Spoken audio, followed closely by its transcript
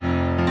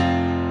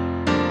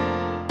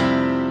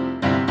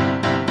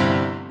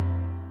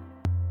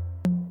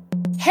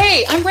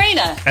Hey, I'm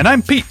Raina. And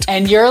I'm Pete.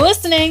 And you're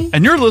listening.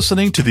 And you're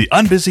listening to the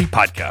Unbusy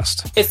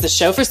Podcast. It's the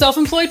show for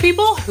self-employed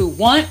people who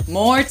want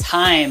more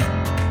time.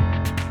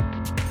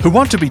 Who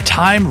want to be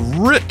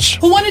time rich.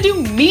 Who want to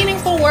do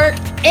meaningful work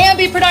and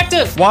be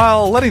productive.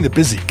 While letting the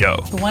busy go.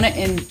 Who want to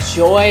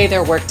enjoy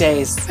their work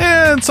days.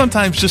 And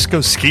sometimes just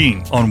go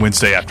skiing on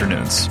Wednesday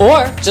afternoons.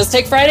 Or just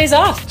take Fridays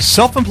off.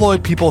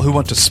 Self-employed people who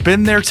want to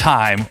spend their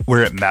time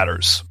where it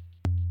matters.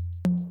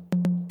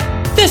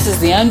 This is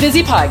the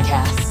Unbusy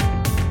Podcast.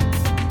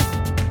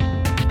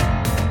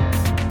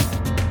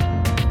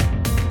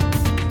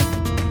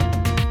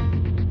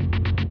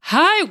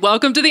 Hi,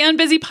 welcome to the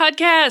Unbusy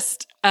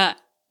Podcast.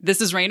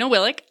 This is Raina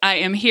Willick. I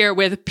am here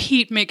with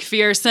Pete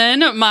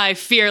McPherson, my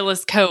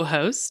fearless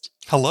co-host.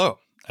 Hello,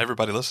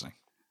 everybody listening.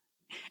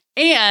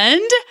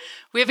 And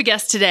we have a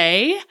guest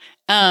today,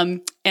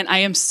 and I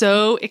am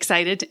so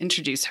excited to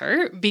introduce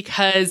her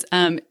because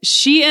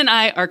she and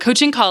I are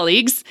coaching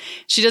colleagues.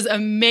 She does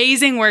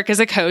amazing work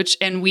as a coach,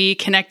 and we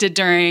connected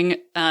during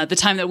the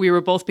time that we were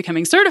both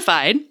becoming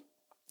certified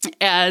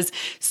as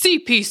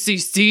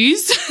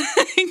CPCCs,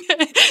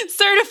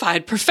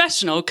 Certified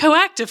Professional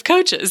Coactive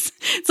Coaches.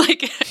 It's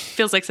like, it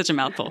feels like such a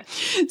mouthful.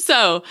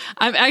 So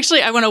I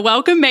want to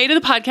welcome May to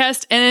the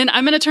podcast, and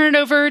I'm going to turn it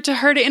over to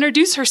her to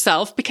introduce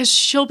herself because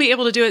she'll be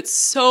able to do it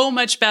so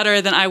much better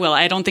than I will.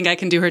 I don't think I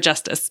can do her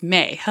justice.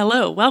 May,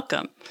 hello,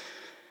 welcome.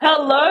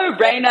 Hello,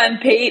 Raina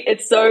and Pete.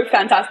 It's so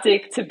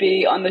fantastic to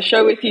be on the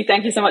show with you.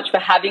 Thank you so much for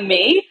having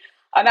me.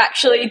 I'm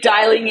actually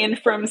dialing in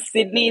from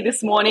Sydney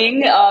this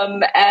morning,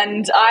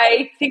 and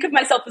I think of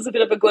myself as a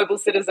bit of a global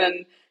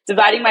citizen,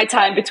 dividing my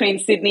time between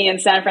Sydney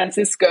and San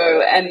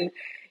Francisco. And,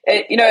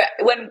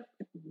 when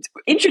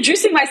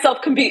introducing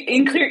myself can be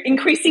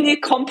increasingly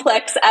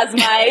complex as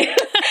my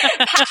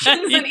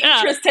passions and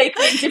interests take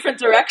me in different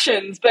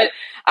directions. But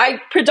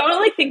I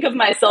predominantly think of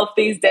myself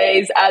these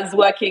days as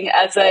working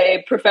as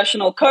a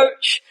professional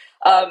coach,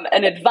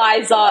 an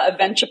advisor, a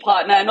venture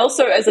partner, and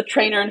also as a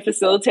trainer and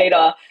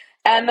facilitator.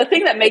 And the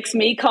thing that makes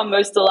me come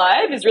most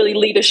alive is really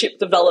leadership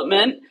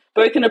development,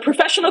 both in a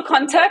professional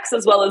context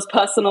as well as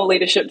personal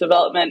leadership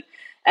development.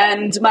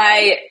 And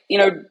my,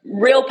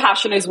 real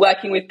passion is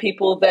working with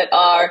people that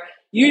are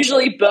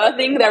usually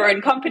birthing their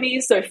own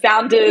companies, so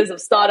founders of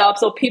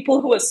startups or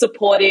people who are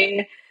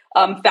supporting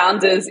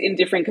founders in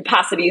different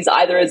capacities,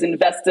 either as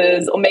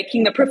investors or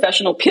making the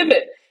professional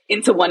pivot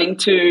into wanting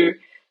to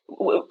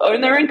own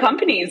their own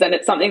companies. And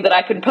it's something that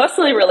I can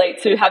personally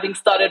relate to, having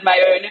started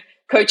my own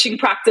coaching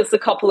practice a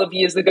couple of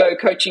years ago,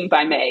 Coaching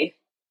by May.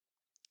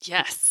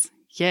 Yes.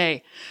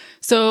 Yay.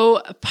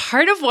 So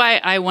part of why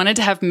I wanted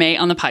to have May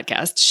on the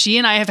podcast, she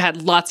and I have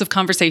had lots of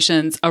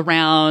conversations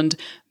around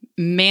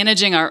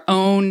managing our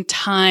own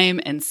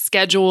time and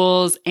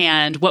schedules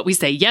and what we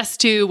say yes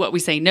to, what we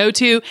say no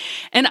to.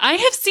 And I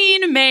have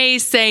seen May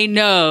say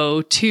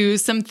no to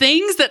some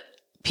things that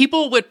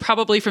people would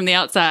probably from the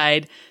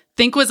outside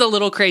think was a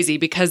little crazy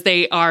because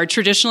they are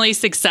traditionally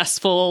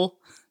successful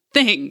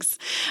things.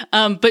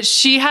 But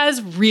she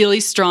has really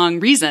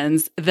strong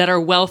reasons that are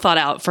well thought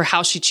out for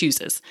how she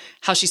chooses,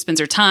 how she spends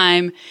her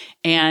time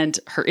and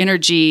her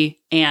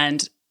energy.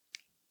 And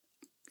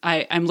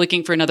I'm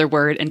looking for another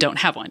word and don't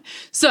have one.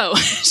 So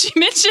she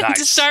mentioned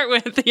to start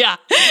with,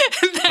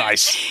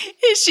 Nice.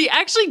 She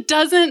actually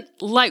doesn't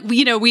like,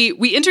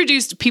 we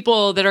introduced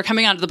people that are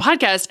coming onto the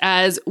podcast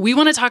as we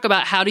want to talk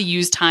about how to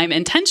use time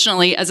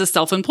intentionally as a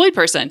self-employed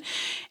person.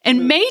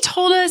 And May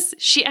told us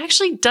she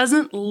actually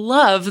doesn't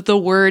love the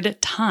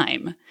word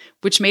time,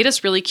 which made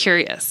us really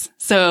curious.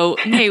 So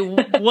May,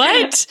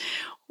 what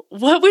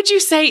would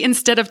you say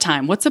instead of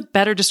time? What's a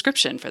better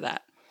description for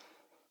that?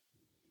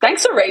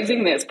 Thanks for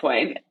raising this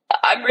point.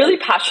 I'm really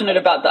passionate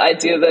about the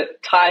idea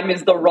that time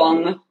is the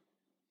wrong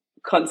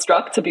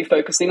construct to be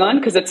focusing on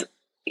because it's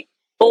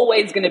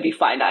always going to be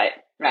finite,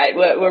 right?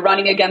 We're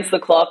running against the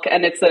clock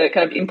and it's a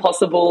kind of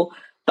impossible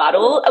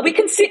battle. We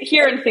can sit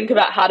here and think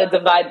about how to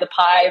divide the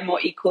pie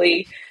more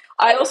equally.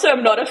 I also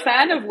am not a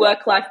fan of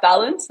work-life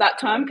balance, that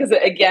term, because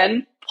it,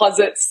 again,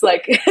 posits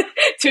like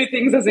two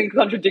things as in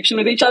contradiction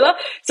with each other.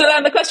 So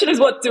then the question is,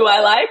 what do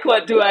I like?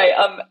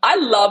 I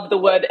love the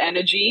word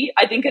energy.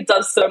 I think it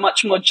does so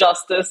much more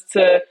justice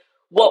to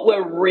what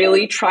we're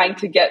really trying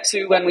to get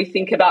to when we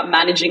think about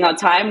managing our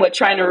time. We're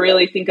trying to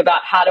really think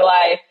about how do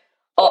I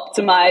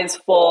optimize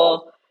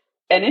for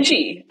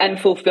energy and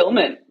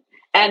fulfillment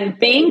and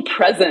being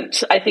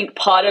present. I think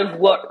part of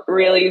what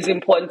really is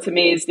important to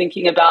me is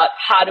thinking about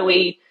how do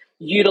we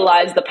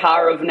utilize the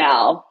power of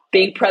now,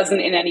 being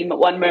present in any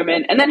one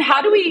moment. And then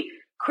how do we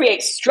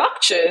create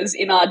structures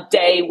in our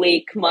day,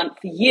 week, month,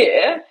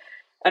 year,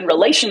 and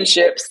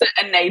relationships that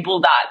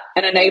enable that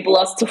and enable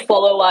us to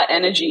follow our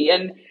energy.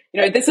 And,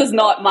 this is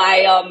not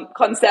my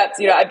concept.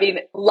 I've been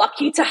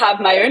lucky to have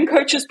my own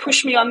coaches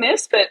push me on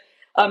this, but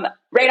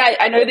Ray,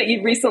 I know that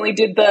you recently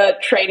did the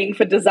training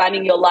for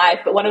designing your life,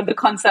 but one of the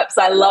concepts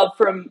I love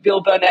from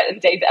Bill Burnett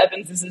and Dave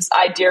Evans is this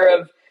idea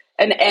of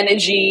an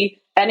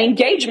energy and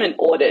engagement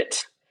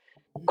audit.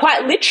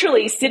 Quite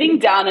literally sitting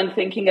down and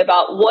thinking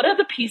about what are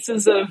the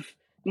pieces of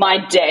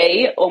my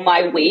day or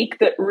my week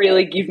that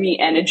really give me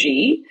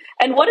energy?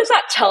 And what does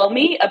that tell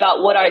me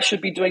about what I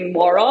should be doing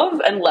more of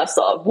and less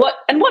of? What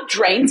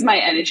drains my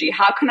energy?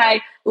 How can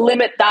I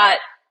limit that,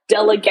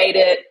 delegate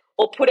it,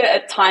 or put it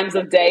at times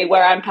of day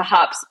where I'm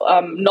perhaps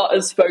not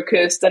as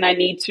focused and I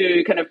need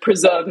to kind of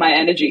preserve my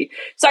energy?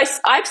 So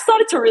I've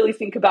started to really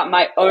think about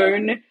my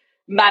own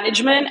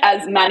management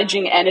as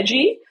managing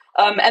energy.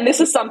 And this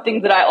is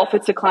something that I offer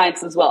to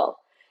clients as well.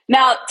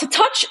 Now, to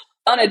touch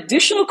on an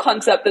additional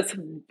concept that's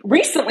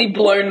recently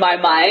blown my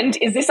mind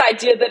is this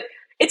idea that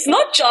it's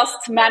not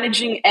just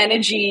managing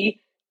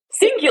energy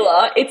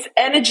singular, it's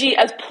energy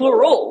as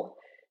plural,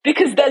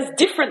 because there's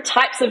different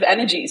types of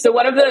energy. So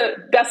one of the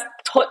best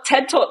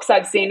TED Talks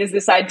I've seen is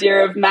this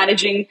idea of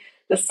managing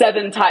the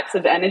 7 types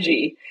of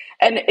energy.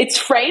 And it's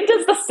framed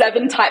as the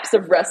 7 types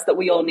of rest that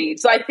we all need.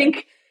 So I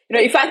think,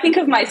 if I think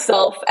of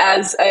myself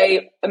as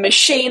a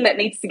machine that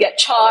needs to get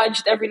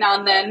charged every now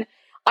and then,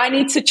 I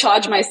need to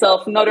charge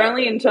myself not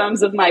only in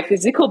terms of my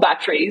physical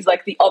batteries,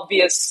 like the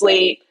obvious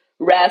sleep,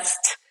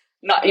 rest,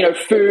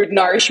 food,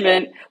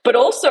 nourishment, but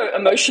also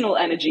emotional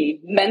energy,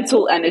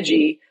 mental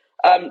energy,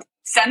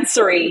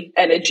 sensory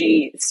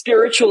energy,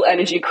 spiritual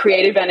energy,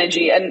 creative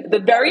energy, and the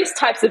various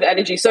types of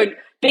energy. So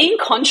being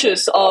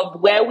conscious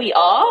of where we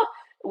are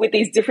with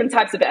these different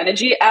types of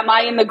energy. Am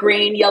I in the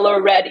green, yellow,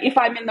 red? If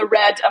I'm in the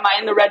red, am I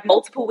in the red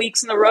multiple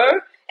weeks in a row?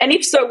 And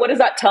if so, what is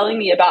that telling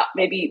me about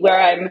maybe where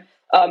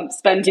I'm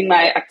spending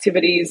my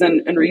activities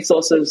and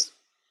resources?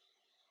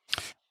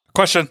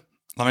 Question.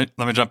 Let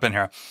me jump in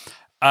here.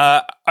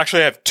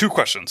 Actually, I have 2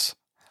 questions.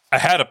 I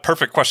had a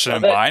perfect question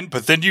in mind,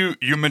 but then you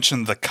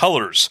mentioned the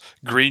colors,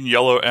 green,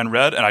 yellow, and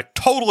red, and I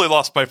totally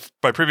lost my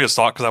previous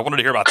thought because I wanted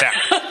to hear about that.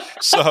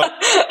 So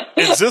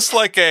is this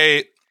like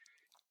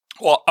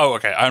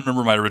okay, I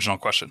remember my original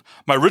question.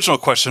 My original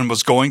question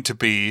was going to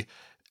be,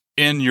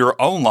 in your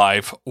own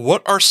life,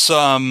 what are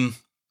some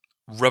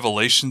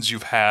revelations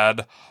you've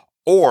had,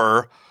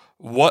 or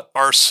what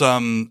are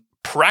some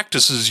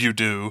practices you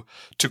do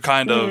to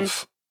kind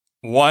of,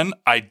 one,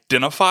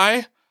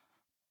 identify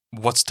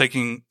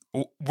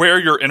where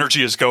your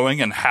energy is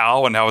going and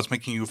how it's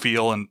making you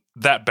feel, and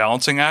that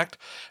balancing act.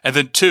 And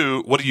then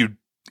 2, what do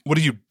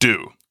you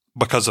do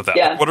because of that?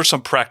 Yeah. Like, what are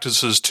some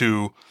practices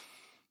to,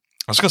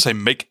 I was going to say,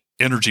 make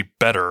energy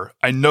better?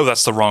 I know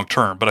that's the wrong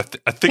term, but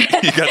I think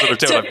you guys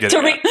understand what I'm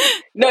getting at.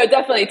 No,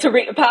 definitely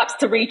perhaps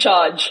to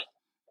recharge.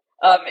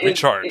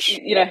 Recharge.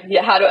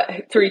 How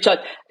to recharge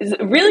is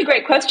a really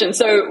great question.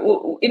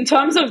 So in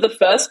terms of the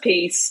first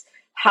piece,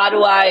 how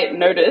do I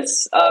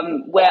notice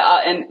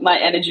where my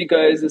energy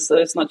goes? So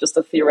it's not just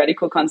a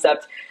theoretical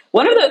concept.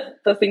 One of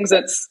the things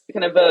that's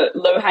kind of a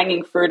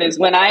low-hanging fruit is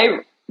when I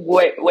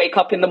wake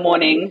up in the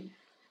morning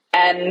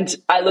and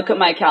I look at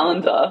my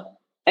calendar,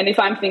 and if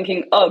I'm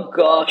thinking, oh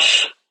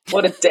gosh,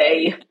 what a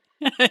day,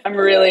 I'm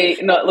really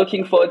not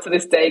looking forward to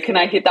this day, can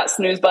I hit that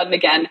snooze button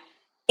again?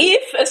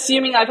 If,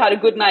 assuming I've had a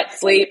good night's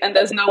sleep and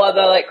there's no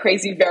other like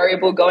crazy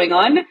variable going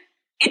on,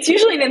 it's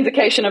usually an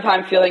indication of how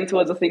I'm feeling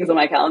towards the things on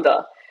my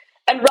calendar.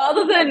 And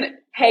rather than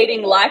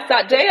hating life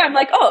that day, I'm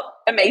like, oh,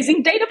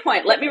 amazing data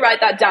point. Let me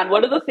write that down.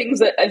 What are the things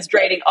that is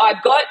draining? Oh,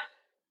 I've got,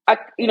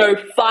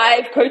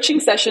 5 coaching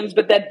sessions,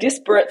 but they're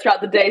disparate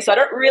throughout the day. So I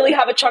don't really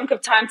have a chunk of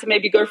time to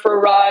maybe go for a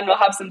run or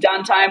have some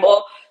downtime.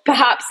 Or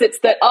perhaps it's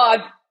that,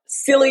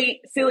 silly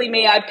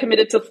me, I've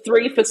committed to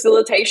 3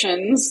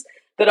 facilitations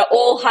that are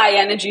all high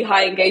energy,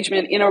 high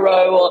engagement in a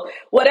row, or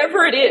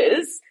whatever it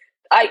is.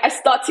 I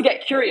start to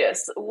get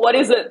curious. What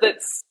is it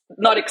that's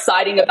not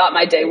exciting about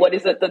my day? What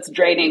is it that's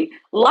draining?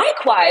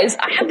 Likewise,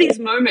 I have these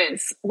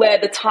moments where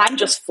the time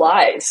just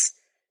flies.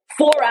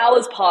 4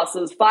 hours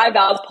passes, 5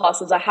 hours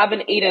passes. I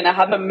haven't eaten. I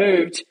haven't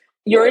moved.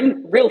 You're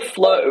in real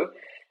flow.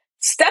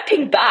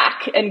 Stepping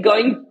back and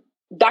going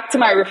back to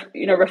my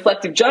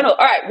reflective journal.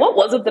 All right, what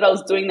was it that I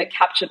was doing that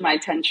captured my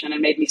attention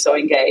and made me so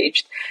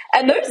engaged?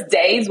 And those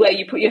days where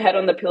you put your head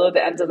on the pillow at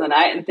the end of the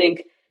night and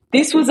think,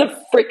 this was a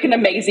freaking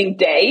amazing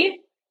day.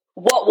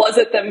 What was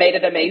it that made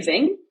it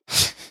amazing?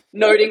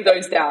 Noting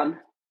those down.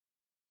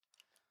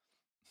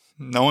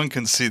 No one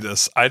can see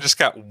this. I just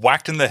got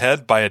whacked in the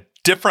head by a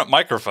different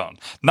microphone.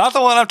 Not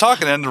the one I'm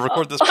talking in to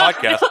record this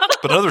podcast,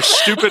 but another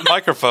stupid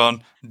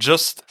microphone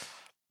just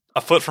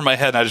a foot from my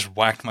head, and I just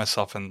whacked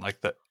myself in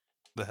like the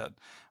head.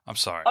 I'm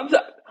sorry.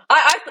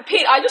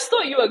 Pete, I just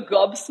thought you were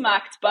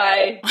gobsmacked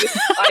by this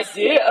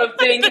idea of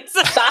being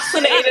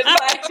fascinated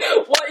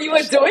by what you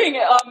were doing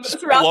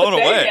throughout the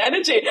day, the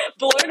energy.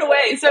 Blown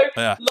away. So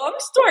long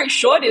story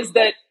short is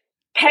that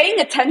paying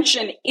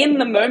attention in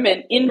the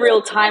moment, in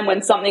real time,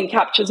 when something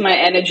captures my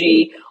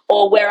energy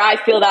or where I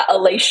feel that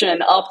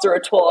elation after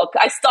a talk.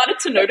 I started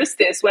to notice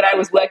this when I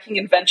was working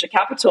in venture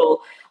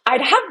capital.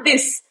 I'd have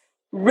this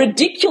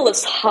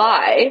ridiculous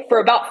high for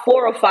about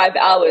 4 or 5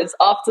 hours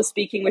after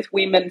speaking with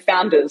women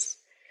founders.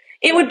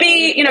 It would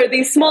be,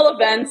 these small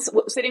events,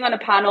 sitting on a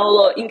panel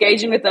or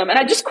engaging with them, and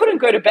I just couldn't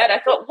go to bed. I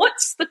thought,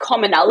 what's the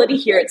commonality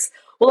here?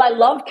 I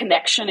love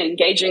connection and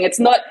engaging. It's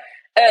not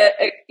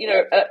a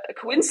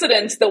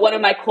coincidence that one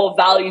of my core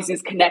values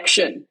is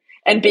connection.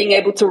 and being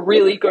able to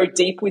really go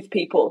deep with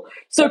people.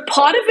 So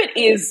part of it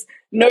is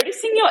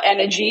noticing your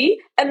energy.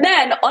 And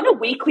then on a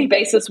weekly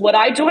basis, what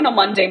I do on a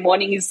Monday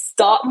morning is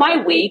start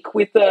my week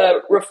with a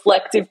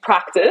reflective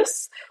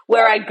practice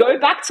where I go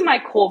back to my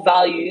core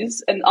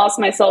values and ask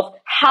myself,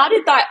 how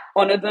did I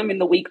honor them in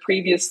the week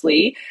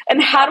previously?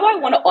 And how do I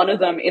want to honor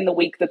them in the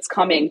week that's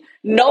coming?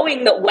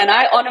 Knowing that when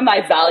I honor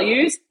my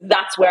values,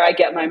 that's where I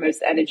get my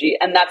most energy.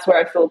 And that's where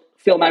I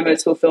feel my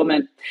most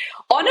fulfillment.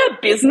 On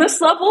a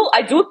business level,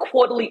 I do a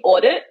quarterly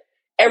audit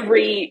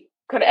every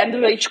kind of end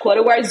of each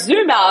quarter where I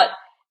zoom out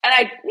and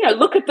I,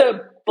 look at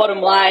the bottom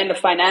line, the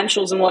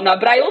financials and whatnot,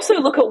 but I also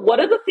look at what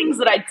are the things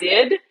that I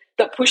did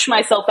that push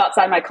myself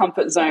outside my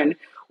comfort zone.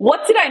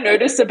 What did I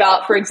notice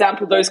about, for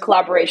example, those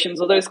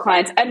collaborations or those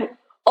clients? And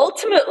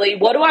ultimately,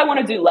 what do I want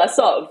to do less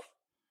of?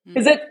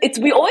 Because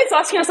we always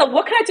asking ourselves,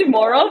 what can I do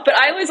more of? But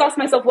I always ask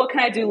myself, what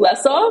can I do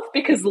less of?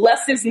 Because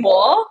less is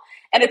more.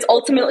 And it's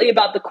ultimately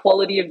about the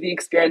quality of the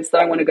experience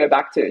that I want to go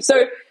back to.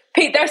 So,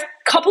 Pete, there's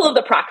a couple of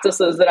the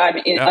practices that I'm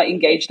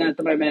engaged in at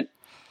the moment.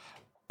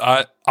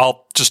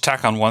 I'll just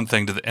tack on one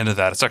thing to the end of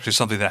that. It's actually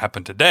something that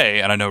happened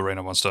today, and I know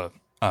Raina wants to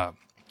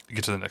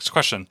get to the next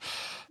question.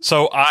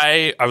 So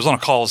I was on a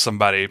call with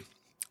somebody.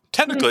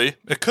 Technically,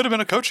 it could have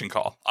been a coaching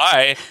call.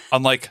 I,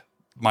 unlike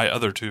my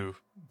other two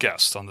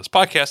guests on this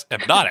podcast,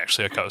 am not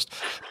actually a coach,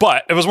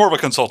 but it was more of a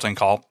consulting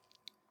call.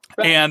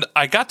 Right. And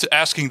I got to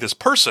asking this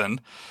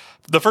person,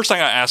 the first thing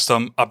I asked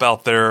them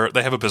about they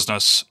have a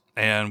business,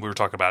 and we were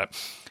talking about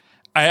it.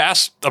 I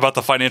asked about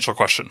the financial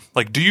question.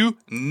 Like, do you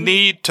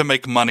need to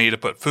make money to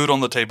put food on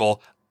the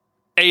table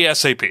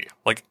ASAP?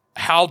 Like,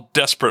 how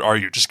desperate are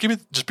you? Just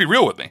be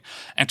real with me.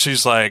 And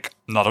she's like,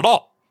 not at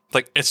all.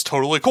 Like, it's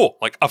totally cool.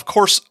 Like, of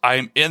course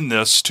I'm in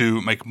this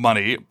to make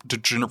money, to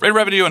generate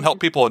revenue and help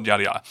people and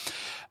yada, yada.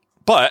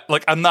 But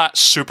like, I'm not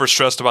super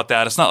stressed about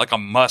that. It's not like a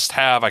must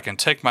have. I can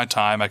take my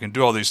time. I can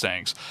do all these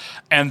things.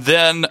 And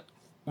then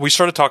we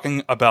started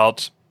talking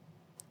about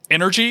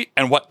energy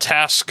and what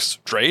tasks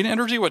drain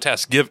energy, what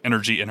tasks give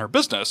energy in her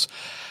business.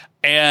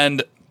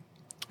 And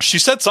she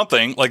said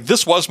something like,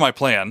 this was my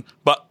plan,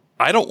 but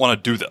I don't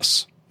want to do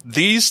this.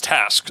 These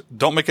tasks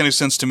don't make any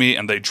sense to me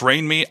and they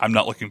drain me. I'm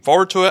not looking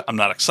forward to it. I'm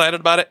not excited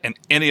about it and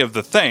any of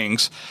the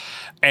things.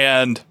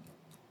 And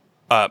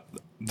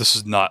this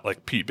is not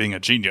like Pete being a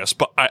genius,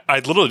 but I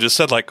literally just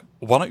said like,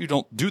 why don't you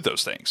don't do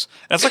those things?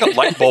 And it's like a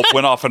light bulb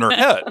went off in her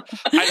head.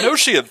 I know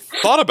she had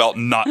thought about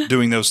not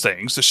doing those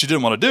things that she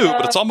didn't want to do,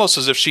 but it's almost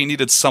as if she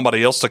needed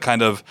somebody else to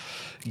kind of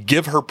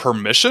give her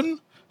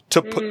permission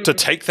to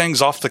take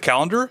things off the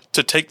calendar,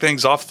 to take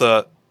things off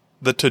the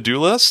to-do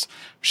list.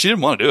 She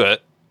didn't want to do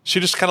it. She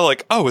just kind of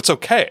like, oh, it's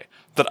okay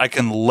that I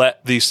can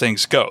let these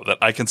things go, that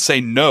I can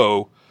say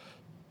no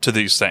to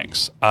these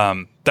things.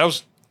 That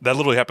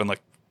literally happened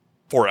like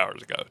 4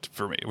 hours ago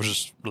for me, which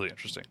is really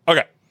interesting.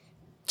 Okay.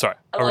 Sorry.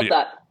 I love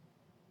that.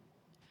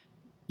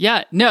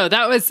 Yeah, no,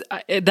 that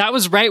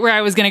was right where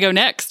I was going to go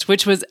next,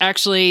 which was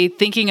actually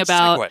thinking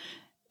about segue.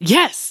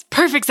 Yes,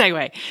 perfect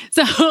segue.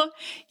 So,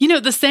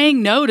 the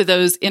saying no to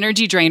those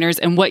energy drainers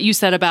and what you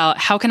said about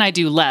how can I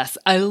do less?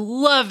 I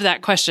love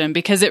that question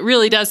because it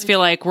really does feel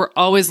like we're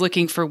always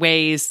looking for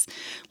ways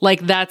like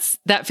that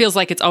feels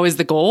like it's always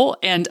the goal.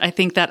 And I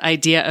think that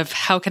idea of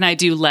how can I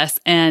do less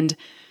and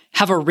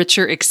have a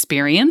richer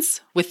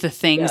experience with the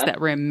things that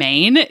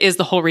remain is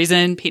the whole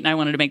reason Pete and I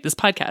wanted to make this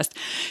podcast.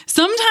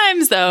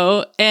 Sometimes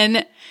though,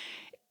 and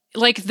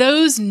like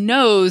those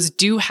no's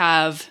do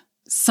have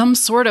some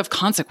sort of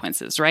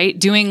consequences, right?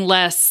 Doing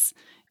less,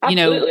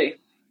 Absolutely.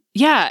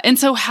 Yeah. And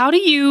so how do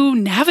you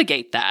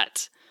navigate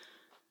that?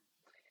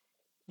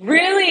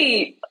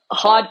 Really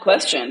hard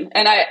question.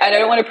 And I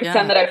don't want to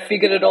pretend that I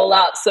figured it all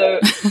out. So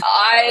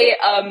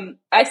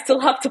I still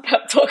have to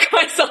pep talk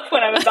myself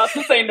when I'm about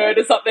to say no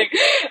to something.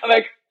 I'm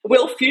like,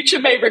 Will Future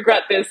May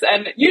regret this?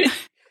 And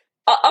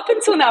up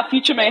until now,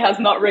 Future May has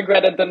not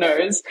regretted the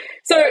no's.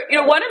 So,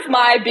 one of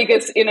my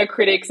biggest inner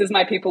critics is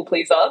my people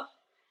pleaser.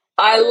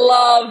 I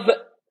love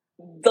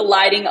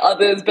delighting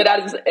others, but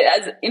as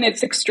in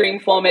its extreme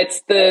form,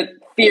 it's the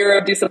fear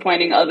of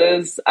disappointing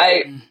others.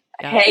 I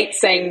hate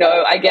saying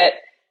no. I get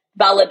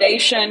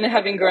validation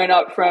having grown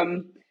up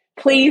from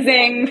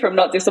pleasing, from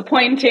not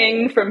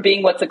disappointing, from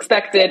being what's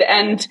expected.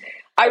 And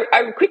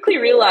I quickly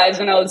realized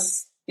when I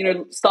was,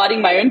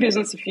 starting my own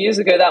business a few years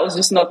ago, that was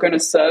just not going to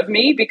serve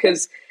me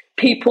because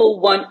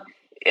people want,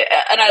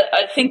 and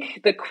I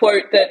think the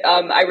quote that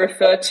I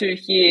refer to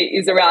here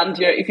is around,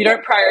 if you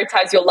don't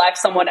prioritize your life,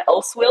 someone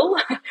else will,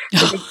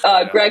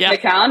 from Greg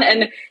McCown.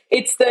 And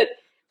it's that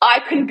I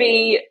can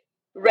be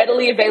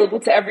readily available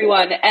to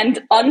everyone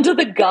and under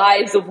the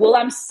guise of, well,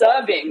 I'm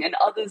serving and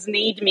others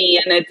need me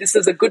and this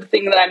is a good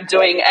thing that I'm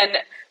doing, and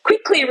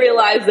quickly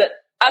realized that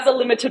as a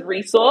limited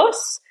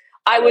resource,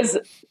 I was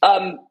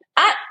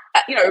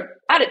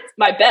at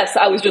my best,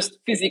 I was just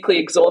physically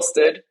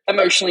exhausted,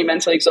 emotionally,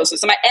 mentally exhausted.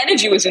 So my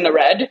energy was in the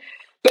red.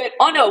 But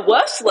on a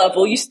worse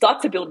level, you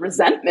start to build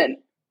resentment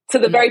to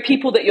the very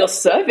people that you're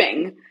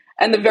serving.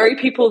 and the very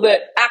people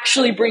that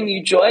actually bring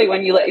you joy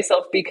when you let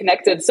yourself be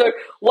connected. So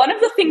one of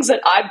the things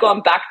that I've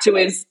gone back to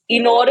is,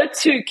 in order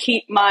to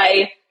keep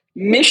my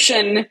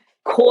mission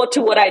core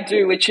to what I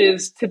do, which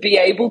is to be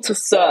able to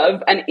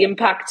serve and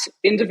impact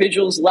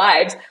individuals'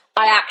 lives,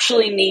 I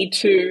actually need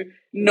to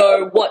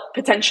know what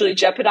potentially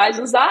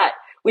jeopardizes that,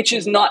 which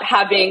is not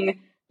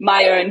having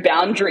my own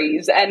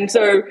boundaries. And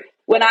so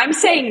when I'm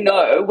saying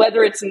no,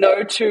 whether it's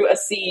no to a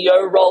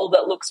CEO role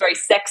that looks very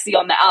sexy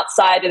on the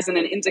outside as an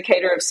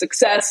indicator of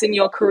success in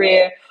your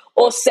career,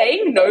 or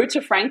saying no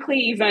to, frankly,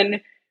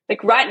 even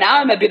like right now,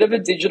 I'm a bit of a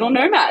digital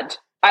nomad.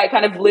 I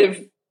kind of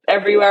live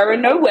everywhere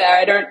and nowhere.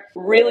 I don't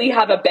really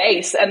have a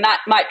base, and that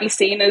might be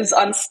seen as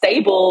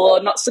unstable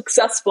or not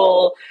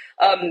successful.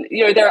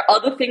 There are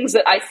other things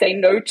that I say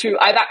no to.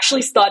 I've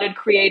actually started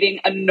creating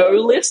a no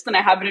list, and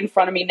I have it in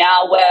front of me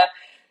now, where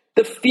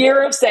the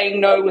fear of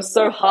saying no was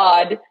so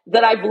hard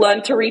that I've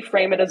learned to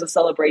reframe it as a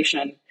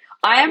celebration.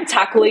 I am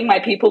tackling my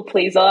people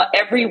pleaser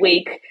every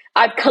week.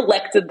 I've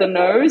collected the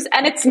no's,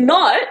 and it's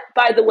not,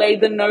 by the way,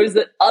 the no's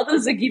that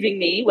others are giving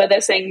me, where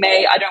they're saying,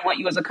 May, I don't want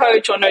you as a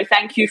coach, or no,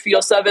 thank you for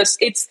your service.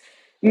 It's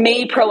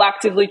me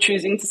proactively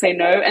choosing to say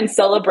no and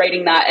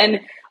celebrating that. And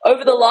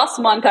over the last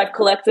month, I've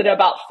collected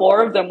about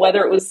 4 of them,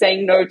 whether it was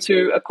saying no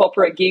to a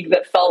corporate gig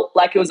that felt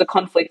like it was a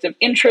conflict of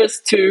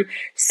interest, to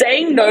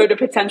saying no to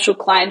potential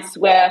clients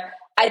where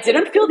I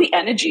didn't feel the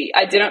energy.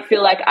 I didn't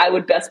feel like I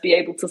would best be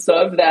able to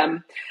serve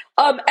them.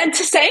 And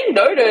to saying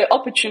no to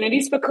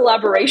opportunities for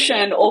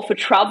collaboration or for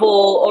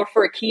travel or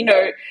for a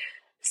keynote.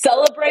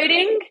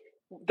 Celebrating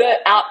the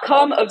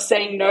outcome of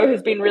saying no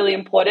has been really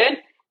important.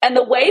 And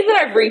the way that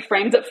I've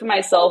reframed it for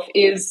myself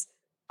is,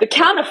 the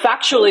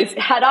counterfactual is,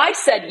 had I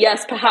said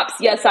yes, perhaps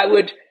yes, I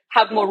would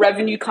have more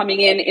revenue coming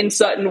in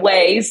certain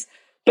ways.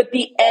 But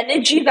the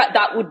energy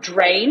that would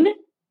drain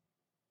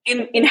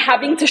in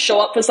having to show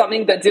up for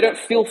something that didn't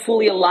feel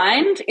fully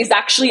aligned is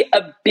actually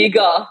a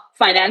bigger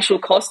financial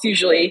cost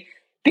usually,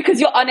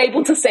 because you're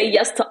unable to say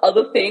yes to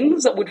other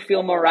things that would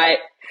feel more right.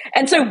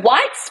 And so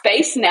white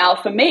space now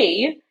for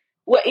me,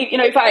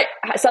 if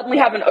I suddenly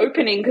have an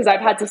opening because I've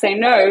had to say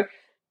no,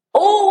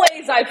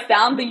 always I've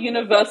found the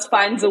universe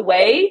finds a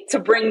way to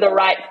bring the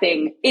right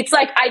thing. It's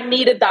like I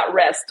needed that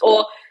rest,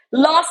 or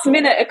last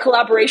minute a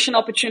collaboration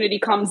opportunity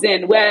comes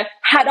in where,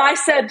 had I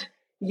said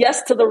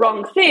yes to the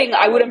wrong thing,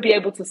 I wouldn't be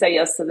able to say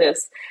yes to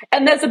this.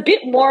 And there's a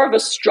bit more of a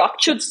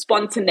structured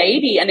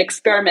spontaneity and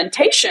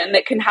experimentation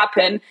that can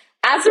happen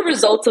as a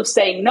result of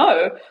saying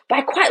no,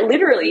 by quite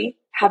literally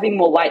having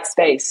more white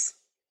space.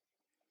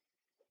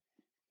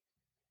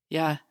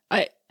 Yeah.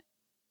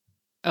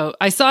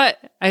 I saw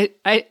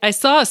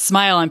a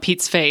smile on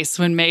Pete's face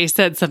when May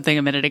said something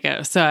a minute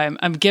ago. So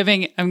I'm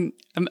giving an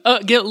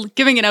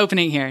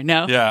opening here.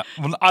 No. Yeah.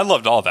 Well, I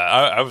loved all that.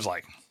 I was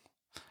like,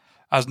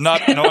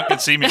 no one can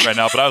see me right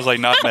now, but I was like,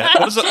 not in my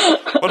head.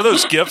 What are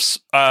those GIFs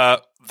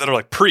that are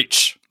like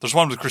preach? There's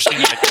one with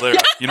Christina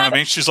Aguilera. You know what I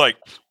mean? She's like,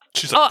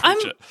 preach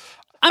it.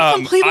 I'm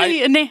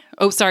completely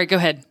sorry, go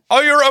ahead.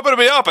 Oh, you're opening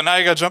me up, and now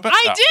you got to jump in?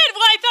 I did.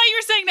 Well, I thought you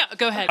were saying no.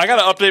 Go ahead. I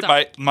got to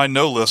update my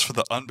no list for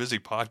the Unbusy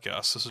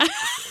podcast. This is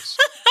ridiculous.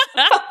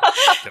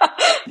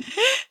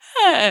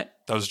 That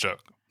was a joke.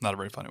 Not a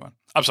very funny one.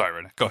 I'm sorry,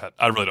 Raina. Go ahead.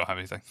 I really don't have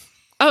anything.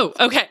 Oh,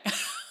 okay.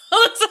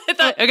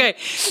 Okay.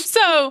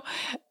 So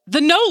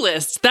the no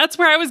list, that's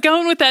where I was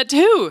going with that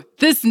too.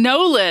 This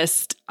no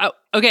list. Oh,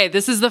 okay.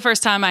 This is the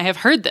first time I have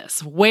heard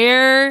this.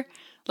 Where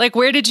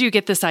did you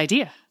get this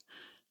idea?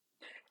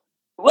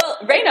 Well,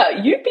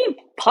 Raina, you've been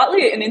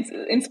partly an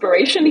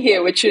inspiration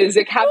here, which is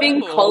like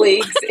having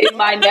colleagues in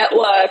my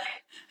network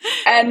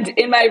and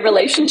in my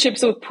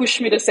relationships who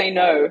push me to say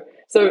no.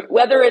 So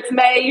whether it's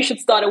May, you should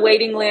start a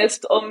waiting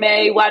list, or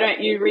May, why don't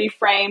you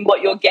reframe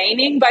what you're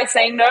gaining by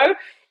saying no?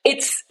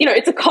 It's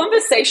a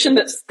conversation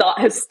that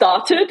has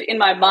started in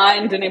my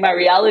mind and in my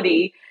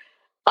reality.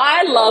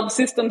 I love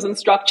systems and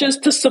structures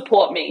to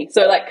support me.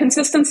 So like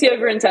consistency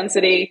over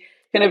intensity,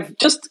 kind of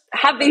just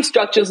have these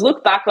structures,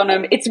 look back on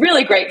them. It's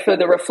really great for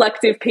the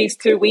reflective piece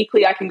too.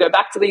 Weekly, I can go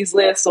back to these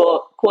lists,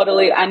 or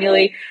quarterly,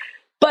 annually.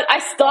 But I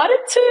started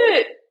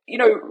to,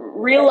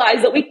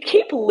 realize that we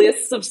keep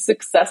lists of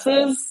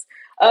successes.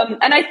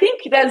 And I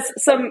think there's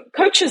some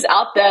coaches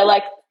out there,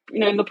 like,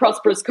 in the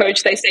Prosperous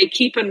Coach, they say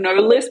keep a no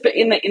list, but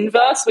in the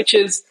inverse, which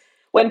is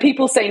when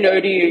people say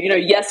no to you,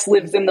 yes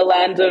lives in the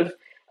land of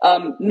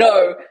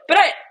no. But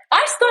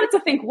I started to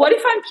think, what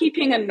if I'm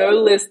keeping a no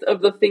list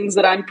of the things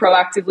that I'm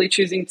proactively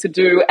choosing to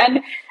do?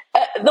 And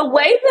the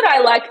way that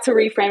I like to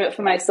reframe it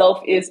for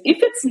myself is, if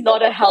it's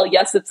not a hell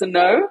yes, it's a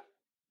no.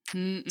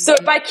 Mm-hmm. So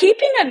by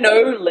keeping a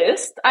no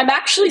list, I'm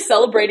actually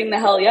celebrating the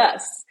hell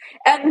yes.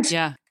 And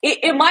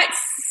it might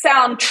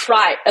sound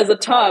trite as a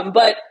term,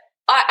 but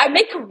I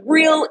make a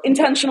real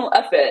intentional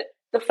effort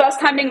the first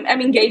time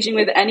I'm engaging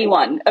with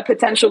anyone, a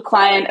potential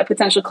client, a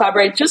potential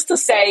collaborator, just to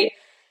say,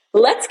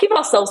 let's give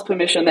ourselves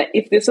permission that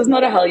if this is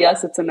not a hell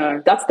yes, it's a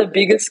no. That's the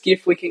biggest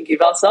gift we can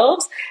give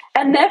ourselves.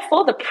 And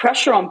therefore, the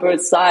pressure on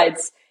both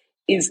sides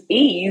is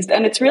eased.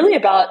 And it's really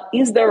about,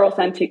 is there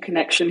authentic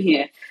connection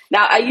here?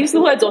 Now, I use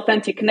the words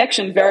authentic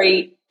connection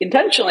very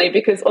intentionally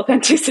because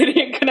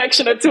authenticity and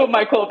connection are two of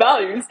my core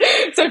values.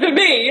 So for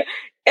me,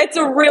 it's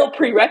a real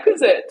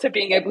prerequisite to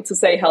being able to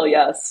say hell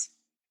yes.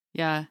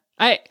 Yeah.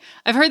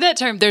 I've heard that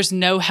term, there's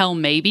no hell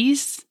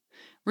maybes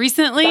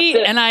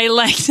recently. And I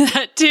liked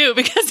that too,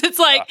 because it's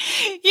like,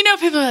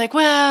 people are like,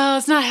 well,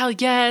 it's not hell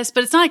yes,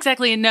 but it's not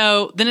exactly a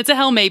no. Then it's a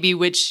hell maybe,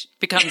 which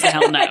becomes a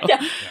hell no.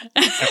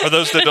 And for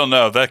those that don't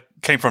know, that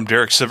came from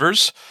Derek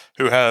Sivers,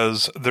 who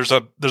there's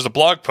a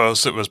blog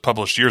post that was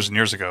published years and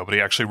years ago, but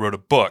he actually wrote a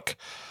book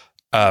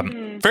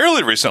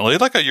fairly recently,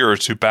 like a year or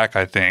two back,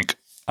 I think,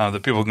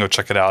 that people can go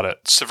check it out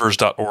at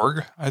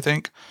sivers.org, I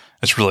think.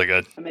 It's really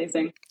good.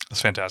 Amazing.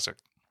 It's fantastic.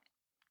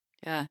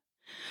 Yeah.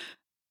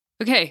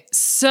 Okay.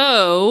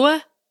 So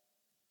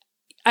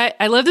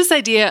I love this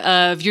idea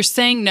of you're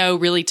saying no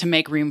really to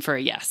make room for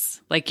a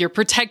yes. Like you're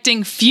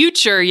protecting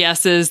future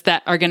yeses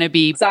that are going to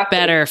be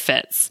better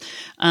fits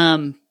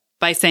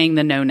by saying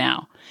the no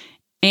now.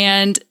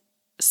 And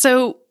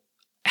so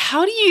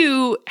how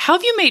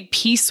have you made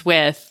peace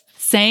with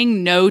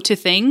saying no to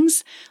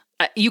things?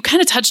 You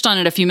kind of touched on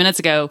it a few minutes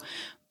ago,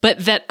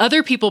 but that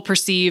other people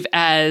perceive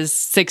as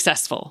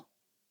successful.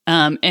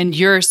 And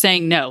you're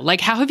saying no.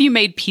 Like, how have you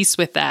made peace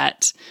with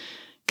that?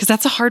 Because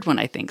that's a hard one,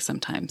 I think,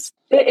 sometimes.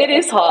 It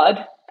is hard.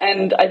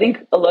 And I think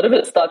a lot of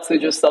it starts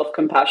with just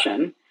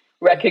self-compassion,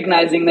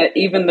 recognizing that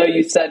even though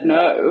you said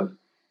no,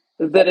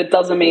 that it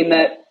doesn't mean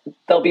that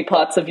there'll be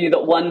parts of you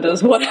that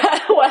wonders what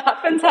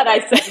happens had I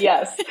said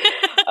yes.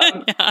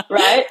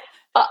 Right?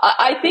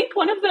 I think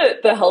one of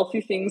the healthy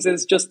things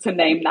is just to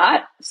name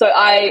that. So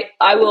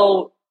I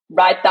will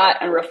write that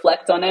and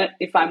reflect on it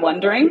if I'm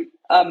wondering.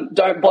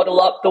 Don't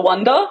bottle up the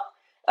wonder.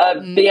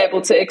 Be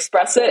able to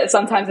express it.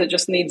 Sometimes it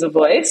just needs a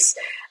voice.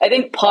 I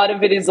think part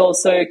of it is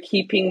also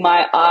keeping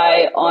my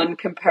eye on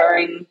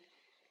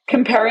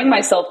comparing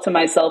myself to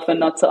myself and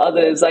not to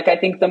others. Like I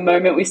think the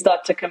moment we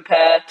start to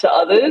compare to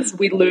others,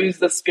 we lose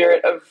the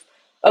spirit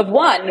of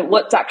one,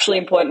 what's actually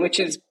important, which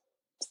is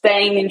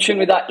staying in tune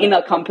with our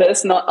inner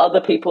compass, not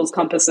other people's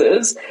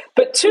compasses.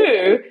 But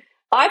two,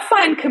 I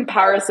find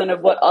comparison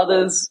of what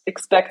others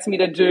expect me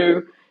to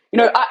do.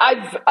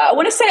 I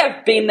want to say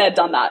I've been there,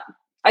 done that.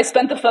 I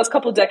spent the first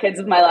couple of decades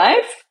of my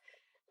life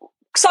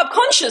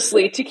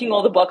subconsciously ticking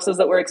all the boxes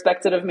that were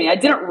expected of me. I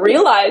didn't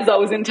realize I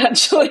was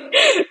intentionally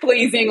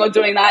pleasing or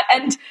doing that.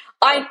 And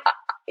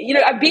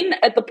I've been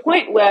at the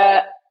point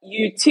where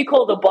you tick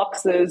all the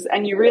boxes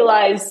and you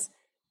realize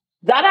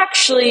that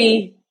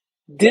actually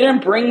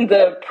didn't bring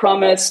the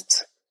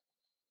promised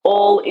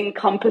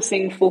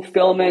all-encompassing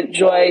fulfillment,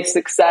 joy,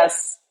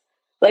 success.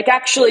 Like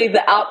actually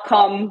the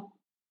outcome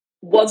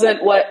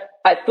wasn't what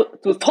I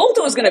was told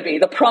it was going to be.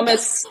 The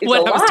promise is what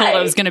a lie. I was told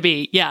it was going to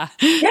be. Yeah.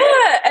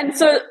 Yeah. And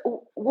so,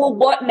 well,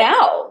 what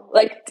now?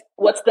 Like,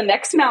 what's the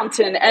next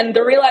mountain? And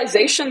the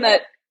realization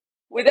that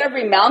with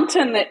every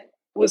mountain that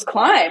was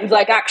climbed,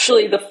 like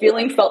actually the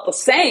feeling felt the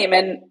same.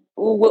 And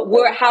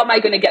how am I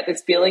going to get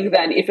this feeling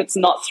then if it's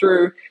not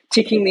through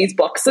ticking these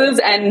boxes?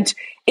 And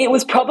it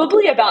was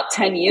probably about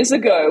 10 years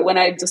ago when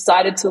I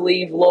decided to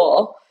leave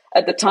law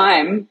at the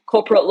time,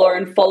 corporate law,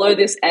 and follow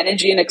this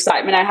energy and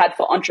excitement I had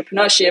for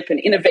entrepreneurship and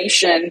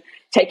innovation,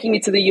 taking me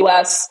to the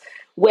US,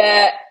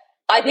 where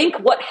I think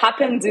what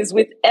happens is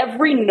with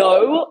every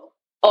no,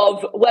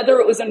 of whether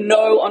it was a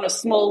no on a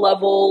small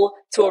level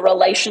to a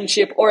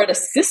relationship or at a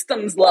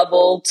systems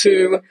level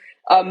to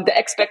the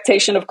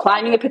expectation of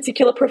climbing a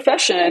particular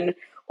profession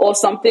or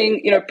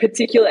something,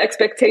 particular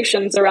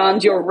expectations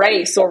around your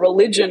race or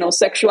religion or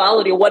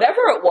sexuality or whatever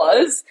it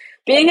was,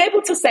 being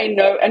able to say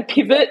no and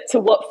pivot to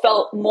what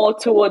felt more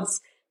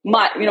towards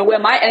where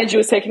my energy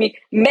was taking me,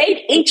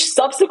 made each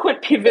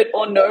subsequent pivot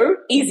or no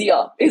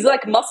easier. It's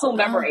like muscle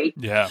memory.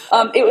 Yeah.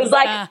 It was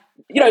like,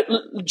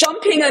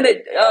 jumping on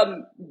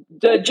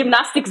the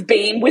gymnastics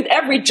beam. With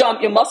every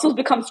jump, your muscles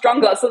become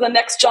stronger. So the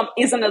next jump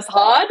isn't as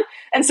hard.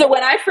 And so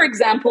when I, for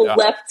example,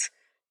 left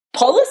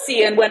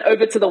policy and went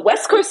over to the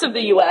West Coast of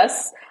the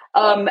US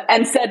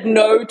and said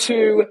no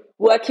to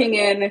working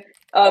in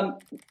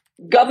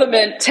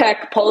government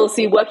tech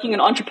policy, working in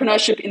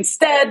entrepreneurship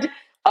instead,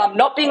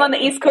 not being on the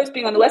East Coast,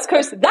 being on the West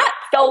Coast, that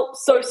felt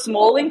so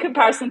small in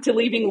comparison to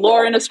leaving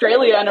law in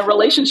Australia and a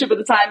relationship at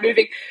the time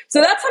moving.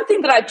 So that's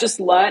something that I've just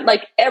learned.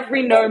 Like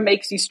every no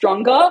makes you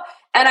stronger.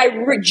 And I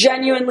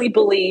genuinely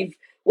believe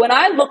when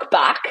I look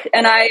back,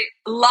 and I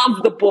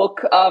love the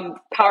book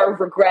Power of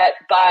Regret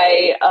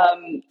by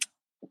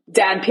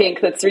Dan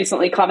Pink that's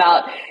recently come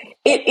out.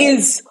 It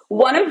is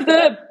one of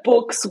the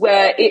books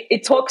where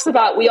it talks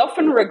about we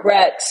often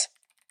regret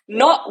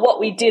not what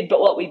we did, but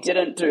what we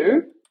didn't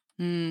do.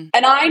 And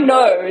I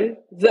know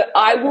that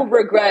I will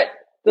regret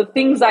the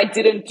things I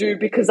didn't do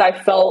because I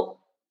felt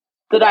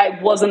that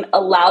I wasn't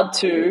allowed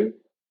to.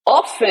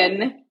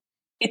 Often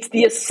it's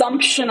the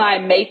assumption I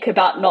make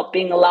about not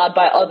being allowed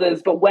by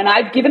others. But when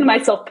I've given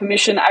myself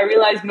permission, I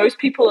realize most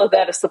people are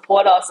there to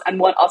support us and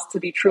want us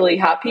to be truly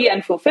happy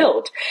and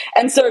fulfilled.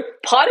 And so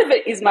part of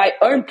it is my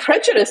own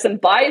prejudice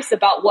and bias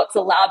about what's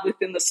allowed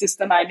within the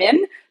system I'm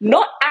in,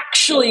 not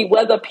actually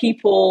whether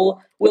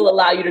people will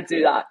allow you to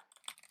do that.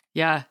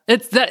 Yeah.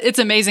 It's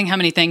amazing how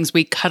many things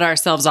we cut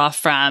ourselves off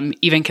from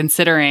even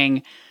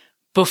considering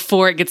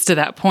before it gets to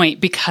that point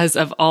because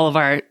of all of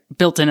our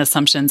built-in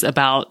assumptions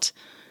about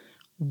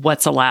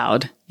what's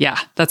allowed. Yeah,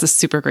 that's a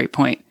super great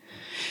point.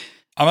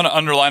 I'm going to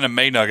underline a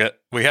May nugget.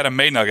 We had a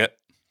May nugget.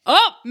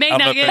 Oh, May I don't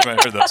know nugget. if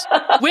anybody heard this.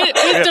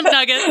 Wisdom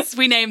nuggets,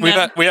 we name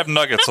them. We have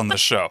nuggets on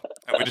this show.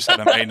 And we just had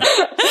a May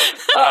nugget.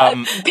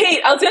 Pete,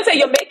 I was going to say,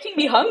 you're making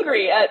me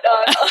hungry at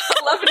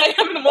 11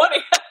 a.m. in the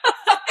morning.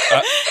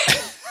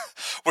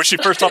 When she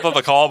first hopped on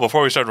the call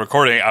before we started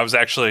recording, I was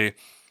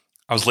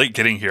late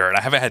getting here, and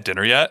I haven't had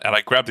dinner yet. And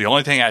I grabbed the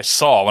only thing I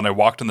saw when I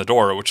walked in the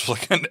door, which was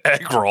like an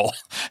egg roll.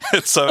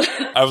 And so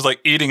I was like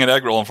eating an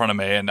egg roll in front of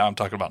me, and now I'm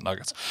talking about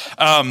nuggets.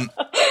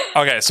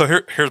 Okay, so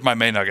here's my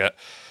May nugget.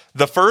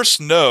 The first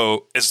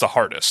no is the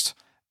hardest.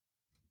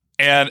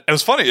 And it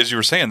was funny as you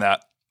were saying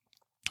that.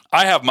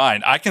 I have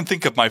mine. I can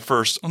think of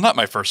not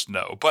my first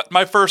no, but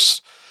my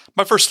first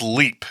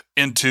leap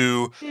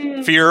into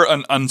fear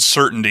and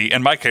uncertainty.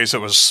 In my case,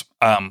 it was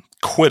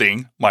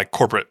quitting my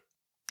corporate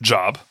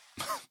job.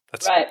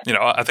 That's right.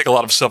 I think a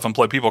lot of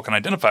self-employed people can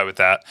identify with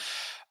that.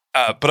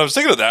 But I was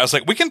thinking of that. I was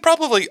like, we can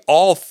probably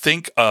all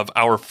think of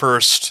our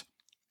first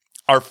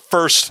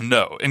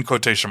no, in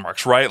quotation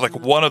marks, right? Like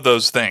one of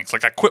those things.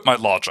 Like I quit my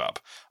law job.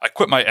 I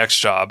quit my ex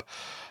job.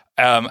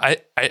 I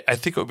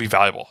think it would be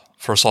valuable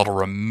for us all to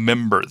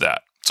remember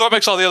that. So it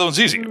makes all the other ones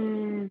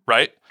easier,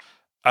 right?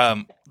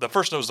 The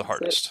first no is the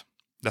hardest.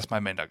 That's my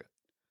main nugget.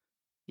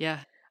 Yeah.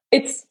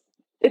 It's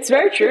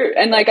very true.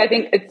 And like, I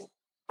think it's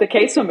the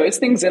case for most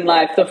things in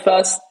life. The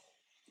first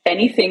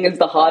anything is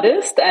the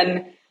hardest.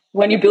 And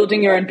when you're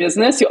building your own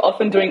business, you're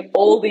often doing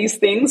all these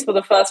things for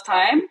the first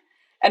time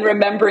and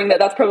remembering that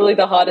that's probably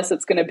the hardest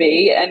it's going to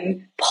be.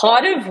 And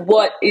part of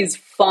what is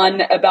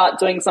fun about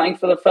doing something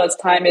for the first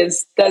time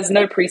is there's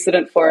no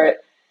precedent for it.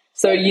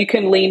 So you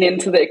can lean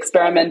into the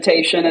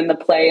experimentation and the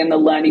play and the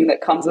learning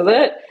that comes with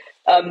it.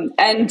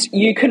 And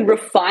you can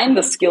refine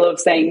the skill of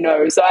saying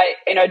no. So I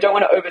don't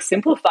want to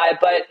oversimplify,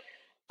 but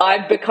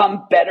I've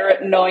become better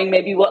at knowing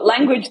maybe what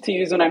language to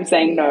use when I'm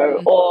saying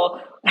no, or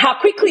how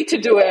quickly to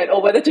do it,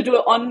 or whether to do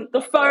it on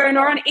the phone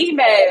or on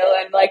email,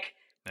 and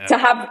to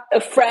have a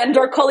friend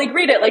or colleague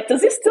read it. Like,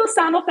 does this still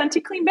sound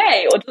authentically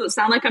May, or does it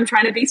sound like I'm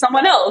trying to be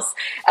someone else?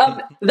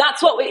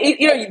 That's what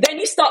then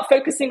you start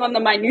focusing on the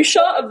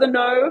minutia of the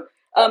no.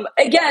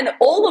 Again,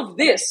 all of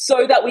this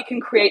so that we can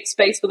create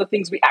space for the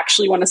things we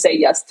actually want to say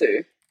yes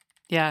to.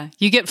 Yeah.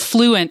 You get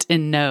fluent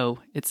in no,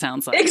 it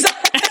sounds like.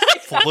 Exactly.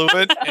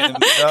 Fluent in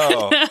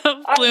no.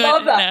 I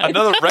love that.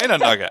 Another Raina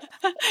nugget.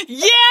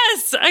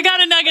 Yes! I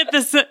got a nugget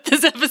this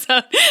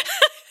episode.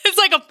 It's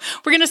like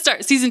we're going to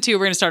start season 2.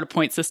 We're going to start a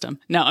point system.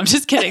 No, I'm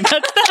just kidding. That's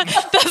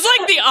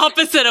like the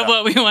opposite of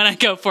what we want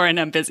to go for, and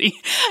I'm busy.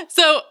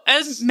 So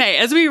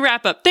as we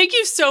wrap up, thank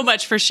you so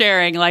much for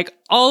sharing like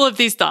all of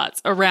these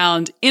thoughts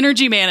around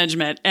energy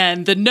management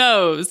and the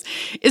no's.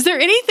 Is there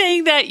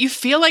anything that you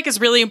feel like is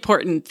really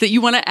important that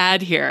you want to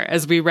add here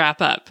as we wrap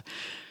up?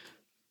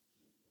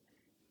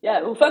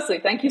 Yeah, well,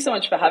 firstly, thank you so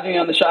much for having me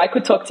on the show. I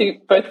could talk to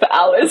you both for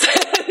hours.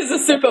 This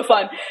is super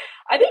fun.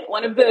 I think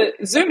one of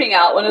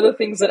the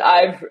things that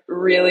I've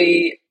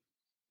really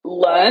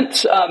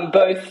learnt,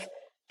 both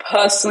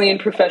personally and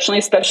professionally,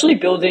 especially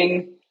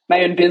building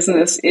my own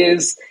business,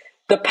 is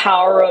the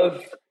power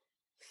of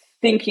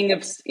thinking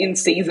in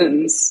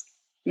seasons.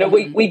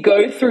 We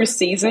go through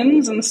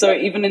seasons. And so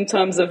even in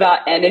terms of our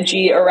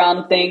energy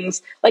around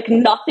things, like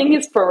nothing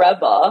is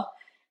forever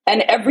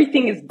and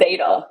everything is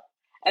data.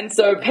 And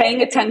so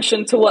paying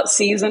attention to what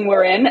season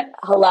we're in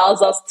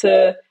allows us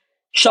to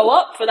show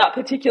up for that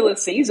particular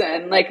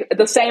season. Like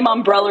the same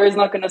umbrella is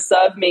not going to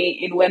serve me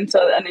in winter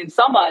and in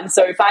summer. And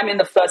so if I'm in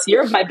the first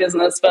year of my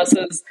business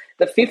versus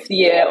the 5th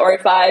year, or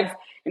if I've,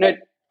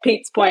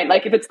 Pete's point,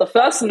 like if it's the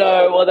first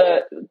no or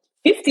the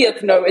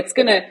 50th no, it's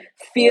going to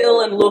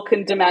feel and look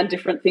and demand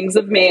different things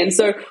of me. And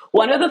so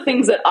one of the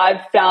things that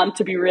I've found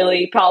to be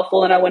really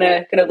powerful, and I want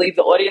to kind of leave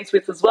the audience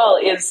with as well,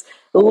 is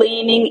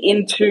leaning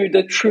into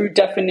the true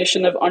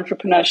definition of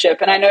entrepreneurship.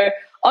 And I know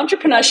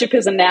entrepreneurship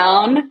is a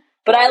noun,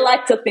 but I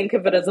like to think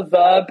of it as a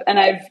verb. And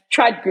I've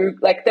tried Google,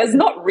 like there's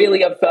not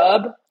really a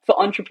verb for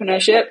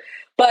entrepreneurship,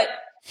 but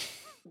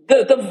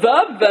the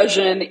verb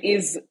version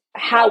is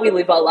how we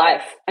live our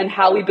life and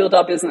how we build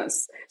our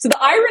business. So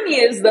the irony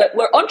is that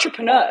we're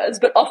entrepreneurs,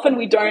 but often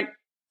we don't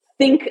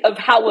think of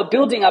how we're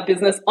building our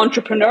business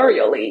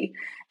entrepreneurially.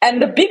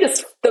 And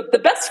the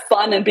best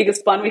fun and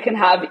biggest fun we can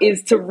have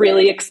is to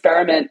really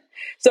experiment.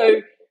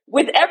 So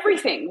with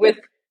everything, with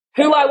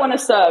who I want to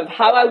serve,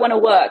 how I want to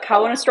work, how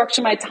I want to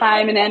structure my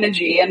time and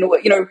energy, and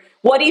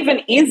what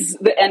even is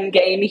the end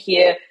game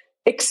here,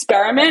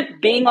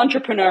 experiment, being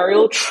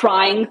entrepreneurial,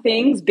 trying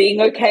things,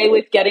 being okay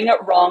with getting it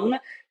wrong,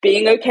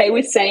 being okay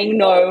with saying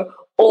no,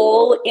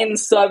 all in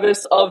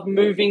service of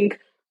moving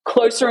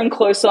closer and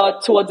closer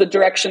towards a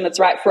direction that's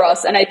right for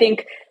us. And I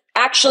think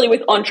actually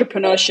with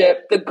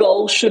entrepreneurship, the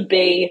goal should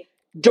be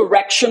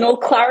directional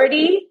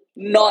clarity,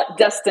 not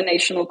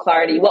destinational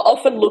clarity. We're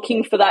often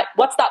looking for that.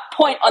 What's that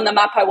point on the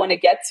map I want to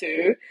get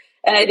to?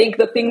 And I think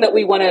the thing that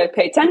we want to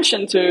pay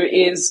attention to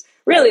is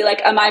really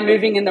like, am I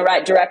moving in the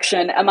right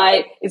direction?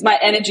 Is my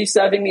energy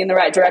serving me in the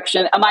right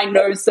direction? Am I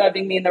nose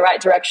serving me in the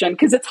right direction?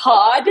 Because it's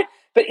hard,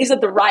 but is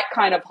it the right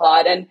kind of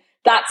hard? And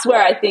that's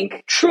where I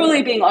think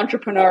truly being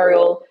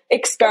entrepreneurial,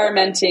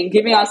 experimenting,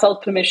 giving ourselves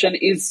permission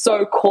is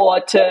so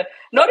core to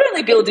not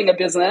only building a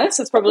business,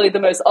 it's probably the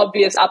most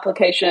obvious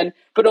application,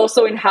 but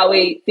also in how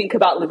we think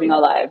about living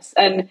our lives.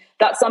 And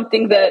that's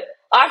something that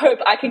I hope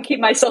I can keep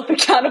myself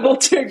accountable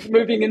to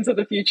moving into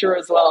the future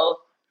as well.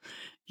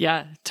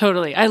 Yeah,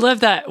 totally. I love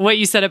that, what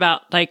you said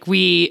about like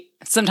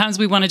sometimes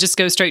we want to just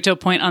go straight to a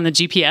point on the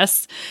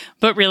GPS,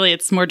 but really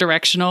it's more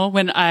directional.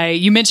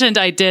 You mentioned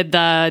I did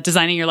the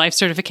Designing Your Life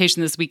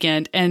certification this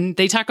weekend, and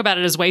they talk about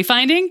it as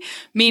wayfinding,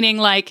 meaning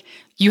like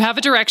you have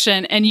a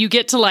direction and you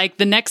get to like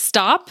the next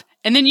stop,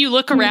 and then you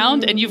look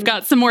around and you've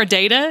got some more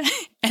data,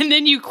 and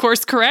then you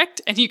course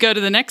correct and you go to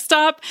the next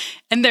stop,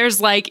 and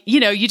there's like,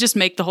 you just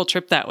make the whole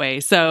trip that way.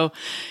 So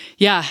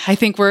yeah, I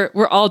think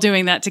we're all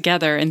doing that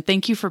together. And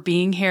thank you for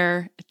being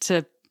here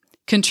to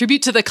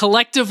contribute to the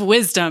collective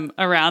wisdom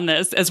around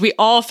this as we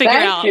all figure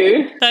out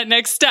that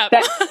next step.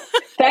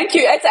 Thank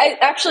you. It's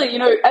actually,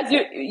 as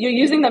you're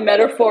using the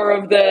metaphor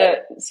of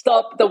the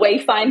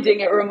wayfinding,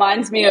 it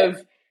reminds me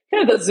of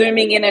the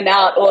zooming in and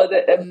out, or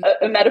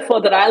a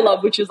metaphor that I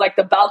love, which is like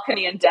the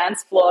balcony and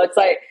dance floor. It's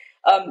like,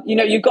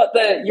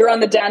 you're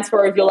on the dance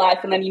floor of your life,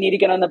 and then you need to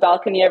get on the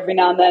balcony every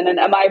now and then. And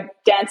am I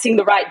dancing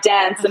the right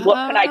dance? And what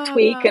can I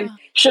tweak? And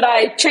should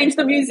I change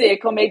the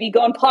music, or maybe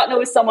go and partner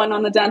with someone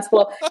on the dance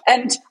floor?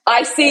 And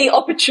I see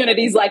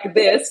opportunities like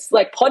this,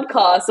 like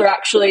podcasts, are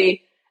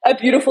actually a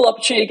beautiful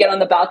opportunity to get on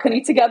the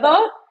balcony together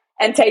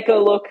and take a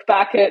look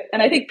back at,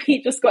 and I think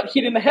Pete just got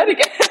hit in the head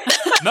again.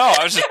 No,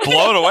 I was just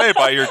blown away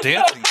by your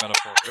dancing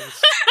metaphor.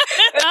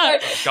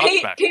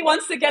 Pete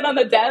wants to get on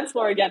the dance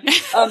floor again.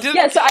 So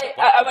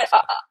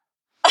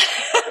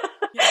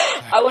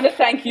I want to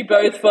thank you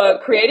both for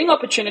creating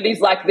opportunities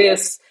like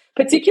this,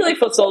 particularly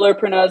for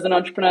solopreneurs and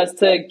entrepreneurs,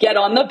 to get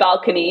on the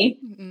balcony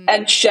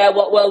and share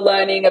what we're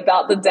learning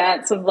about the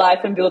dance of life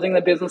and building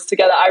the business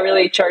together. I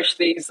really cherish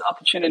these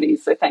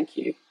opportunities, so thank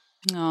you.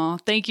 Oh,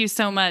 thank you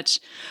so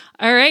much.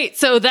 All right.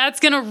 So that's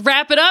going to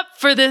wrap it up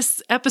for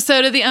this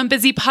episode of the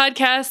Unbusy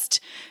podcast.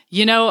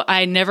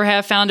 I never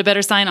have found a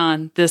better sign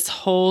on this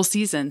whole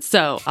season.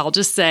 So I'll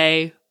just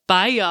say,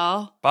 bye,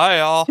 y'all. Bye,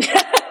 y'all.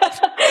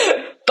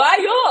 Bye,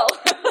 y'all.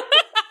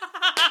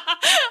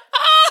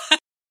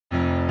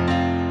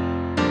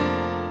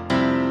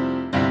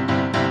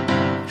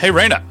 Hey,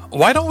 Raina,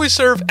 why don't we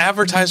serve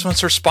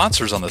advertisements or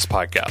sponsors on this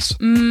podcast?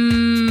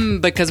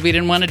 Because we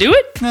didn't want to do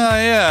it?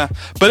 Yeah.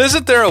 But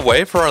isn't there a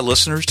way for our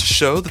listeners to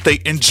show that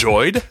they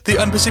enjoyed the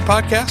Unbusy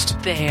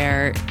podcast?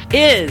 There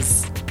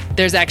is.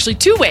 There's actually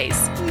two ways.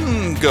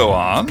 Go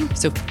on.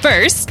 So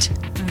first,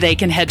 they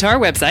can head to our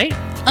website,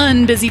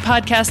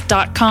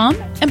 unbusypodcast.com,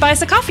 and buy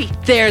us a coffee.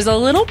 There's a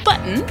little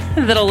button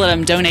that'll let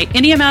them donate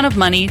any amount of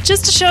money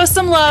just to show us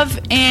some love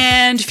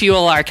and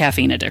fuel our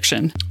caffeine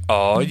addiction.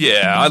 Oh,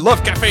 yeah. I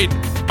love caffeine.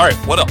 All right.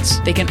 What else?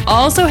 They can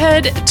also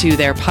head to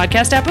their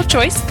podcast app of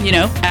choice,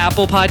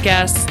 Apple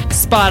Podcasts,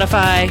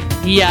 Spotify,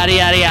 yada,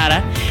 yada,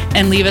 yada,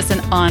 and leave us an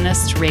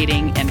honest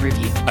rating and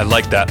review. I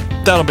like that.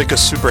 That'll make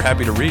us super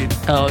happy to read.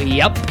 Oh,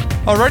 yep.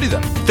 Alrighty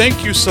then.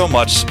 Thank you so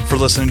much for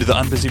listening to the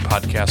Unbusy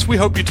podcast. We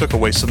hope you took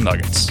away some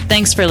nuggets.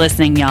 Thanks for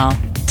listening, y'all.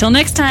 Till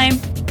next time.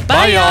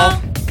 Bye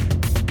y'all.